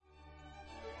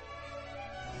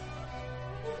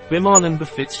Bimanan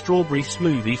befit strawberry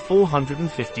smoothie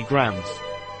 450 grams.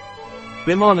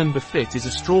 Bimanan befit is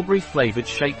a strawberry-flavored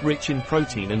shake rich in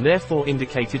protein and therefore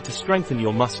indicated to strengthen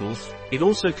your muscles. It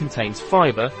also contains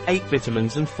fiber, 8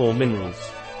 vitamins and 4 minerals.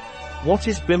 What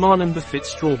is Bimanan befit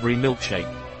strawberry milkshake?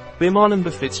 Bimanan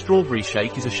befit strawberry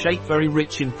shake is a shake very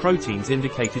rich in proteins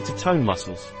indicated to tone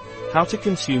muscles. How to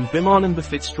consume Bimanan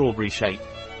befit strawberry shake?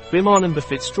 Bimanan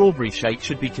befit strawberry shake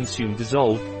should be consumed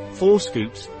dissolved, 4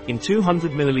 scoops, in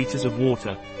 200 ml of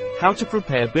water. How to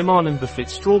prepare Bimanan befit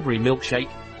strawberry milkshake?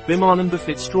 Bimanan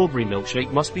befit strawberry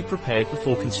milkshake must be prepared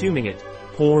before consuming it.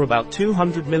 Pour about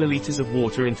 200 ml of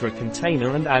water into a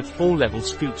container and add 4 level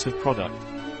scoops of product.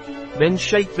 Then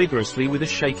shake vigorously with a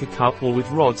shaker cup or with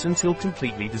rods until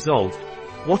completely dissolved.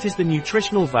 What is the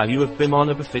nutritional value of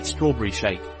Bimanan befit strawberry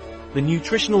shake? The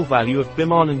nutritional value of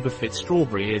Bimanan befit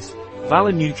strawberry is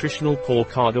Valor nutritional pour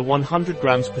cada 100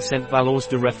 grams % valors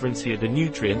de referencia de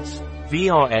nutrients,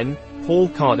 VRN, pour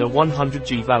cada 100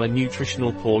 g Valor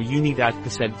nutritional pour unidad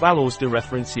 % valors de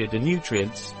referencia de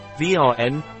nutrients,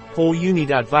 VRN, pour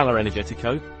unidad valor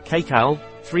energético, kcal,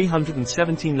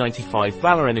 317.95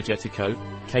 valor energético,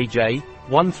 kj,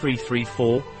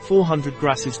 1334, 400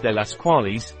 grasas de las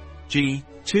cuales, g,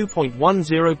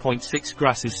 2.10.6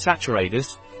 grasas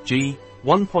saturadas, g,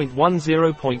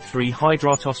 1.10.3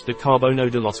 hidratos de carbono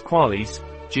de los cuales,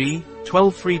 g,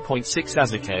 12.3.6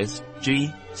 azúcares,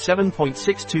 g,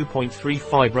 7.62.3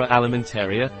 fibra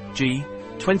alimentaria, g,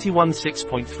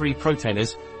 21.6.3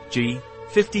 proteínas, g,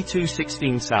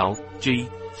 52.16 sal, g,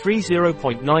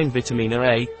 30.9 vitamina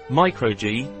A, micro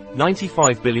g,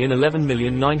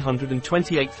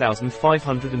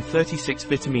 95,11,928,536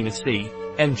 vitamina C,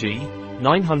 mg,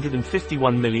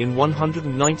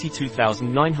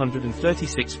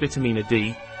 951,192,936 vitamina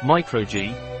D, micro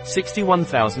g,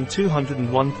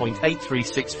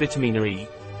 61,201.836 vitamina E,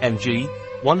 mg,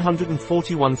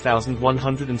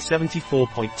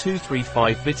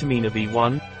 141,174.235 vitamina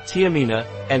B1, thiamina,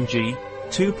 mg,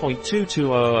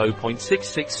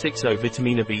 2.2200.6660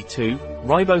 vitamina B2,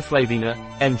 riboflavina,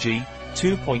 mg,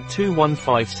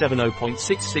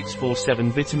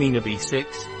 2.21570.6647 vitamina B6,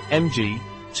 mg,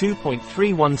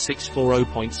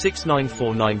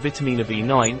 2.31640.6949 vitamina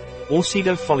B9,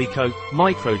 orcido folico,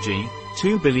 micro g,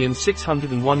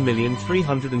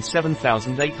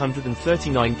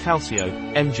 2,601,307,839 calcio,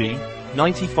 mg,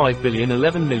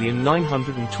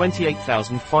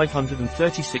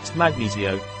 95,011,928,536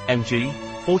 magnesio, mg,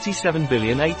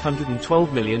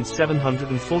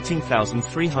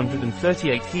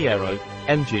 47,812,714,338 hierro,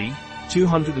 mg,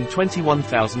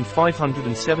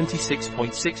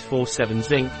 221,576.647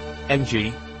 zinc,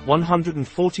 mg,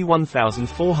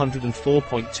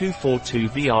 141,404.242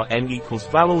 VRN equals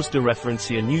valors de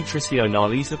referencia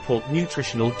nutricionales apport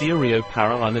nutritional diario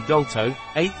para un adulto,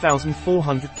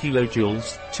 8,400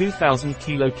 kilojoules, 2,000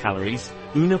 kilocalories,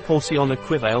 una porción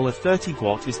equivale a 30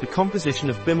 What is the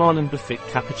composition of Bimanan befit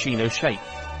cappuccino shake?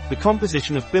 The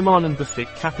composition of Bimanan befit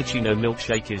cappuccino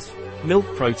milkshake is milk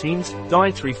proteins,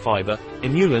 dietary fiber,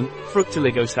 emollient,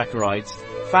 fructooligosaccharides,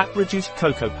 fat-reduced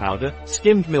cocoa powder,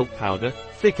 skimmed milk powder,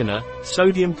 thickener,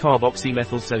 sodium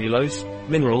carboxymethylcellulose,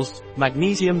 minerals,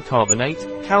 magnesium carbonate,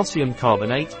 calcium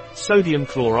carbonate, sodium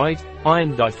chloride,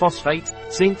 iron diphosphate,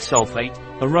 zinc sulfate,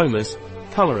 aromas,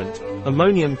 colorant,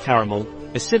 ammonium caramel,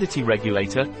 acidity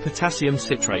regulator, potassium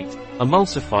citrate,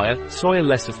 emulsifier, soy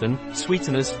lecithin,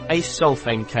 sweeteners,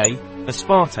 ace-sulfame K,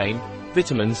 aspartame,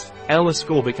 vitamins,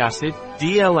 L-ascorbic acid,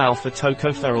 DL-alpha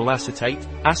tocopherol acetate,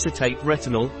 acetate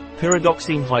retinol,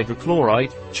 pyridoxine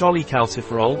hydrochloride,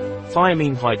 cholecalciferol,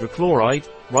 thiamine hydrochloride,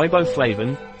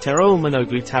 riboflavin, terol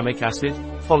monoglutamic acid,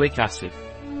 folic acid.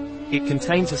 It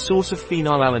contains a source of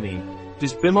phenylalanine.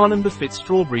 Does Bimanan befit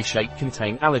strawberry shake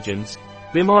contain allergens?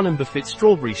 Bimanan befit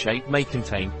strawberry shake may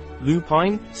contain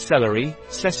lupine, celery,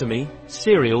 sesame,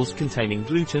 cereals containing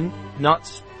gluten,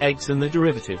 nuts, eggs and the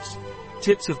derivatives.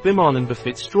 Tips of Bimanan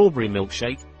befit strawberry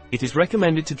milkshake. It is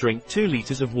recommended to drink 2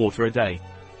 liters of water a day.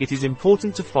 It is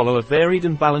important to follow a varied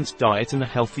and balanced diet and a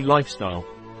healthy lifestyle.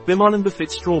 Bimanan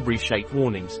befit strawberry shake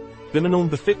warnings. Bimanan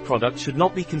befit products should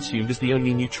not be consumed as the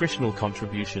only nutritional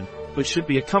contribution, but should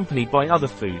be accompanied by other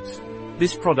foods.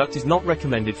 This product is not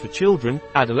recommended for children,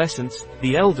 adolescents,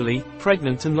 the elderly,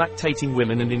 pregnant and lactating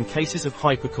women and in cases of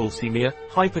hypercalcemia,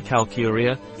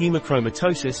 hypercalciuria,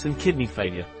 hemochromatosis and kidney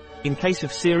failure. In case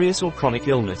of serious or chronic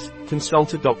illness,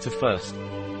 consult a doctor first.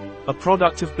 A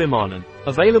product of Bimanan.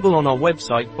 Available on our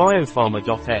website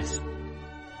biopharma.s.